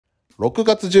6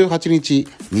月18日、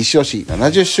西尾市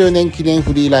70周年記念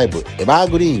フリーライブエバ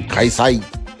ーグリーン開催。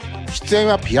出演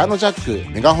はピアノジャッ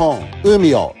ク、メガホーン、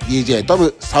U-MIO、DJ ト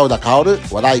ム、佐藤薫、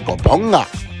和太鼓、BONGA。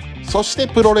そして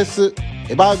プロレス、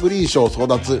エバーグリーン賞争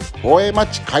奪、4A マ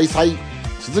ッチ開催。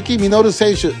鈴木みのる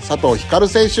選手、佐藤光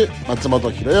選手、松本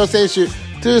浩代選手、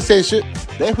TESHI選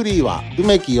手、レフリーは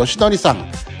梅木良則さ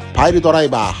ん。パイルドライ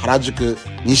バー原宿、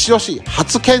西尾市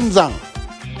初見山。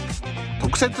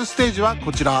特設ステージは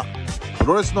こちら。プ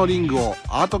ロレスのリングを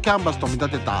アートキャンバスと見立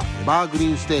てたエバーグリ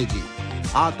ーンステージ。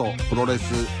アート、プロレス、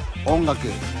音楽、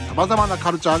様々な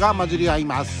カルチャーが混じり合い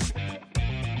ます。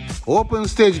オープン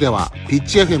ステージではピッ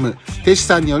チ FM、TESHI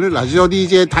さんによるラジオ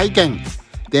DJ 体験、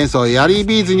DENSO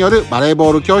AIRYBEESによるバレーボ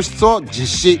ール教室を実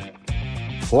施。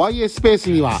ホワイエスペー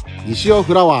スには西尾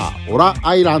フラワー、オラ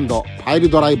アイランド、パイル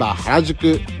ドライバー原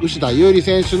宿、牛田悠理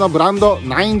選手のブランド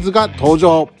ナインズが登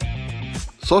場。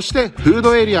そしてフー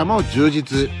ドエリアも充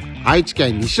実。愛知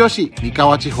県西尾市三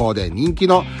河地方で人気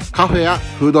のカフェや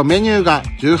フードメニューが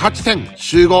18店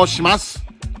集合します。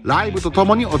ライブとと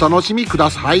もにお楽しみくだ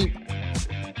さい。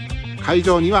会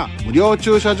場には無料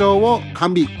駐車場を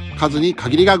完備。数に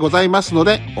限りがございますの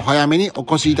で、お早めにお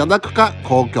越しいただくか、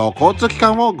公共交通機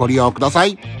関をご利用くださ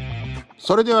い。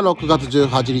それでは6月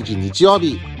18日日曜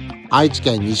日、愛知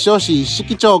県西尾市一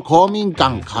色町公民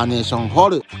館カーネーションホー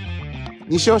ル、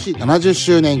西尾市70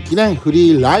周年記念フ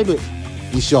リーライブ、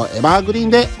西尾エバーグリーン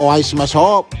でお会いしまし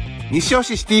ょう。西尾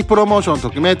市シティプロモーション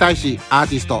特命大使、アー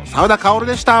ティスト、佐田薫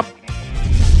でした。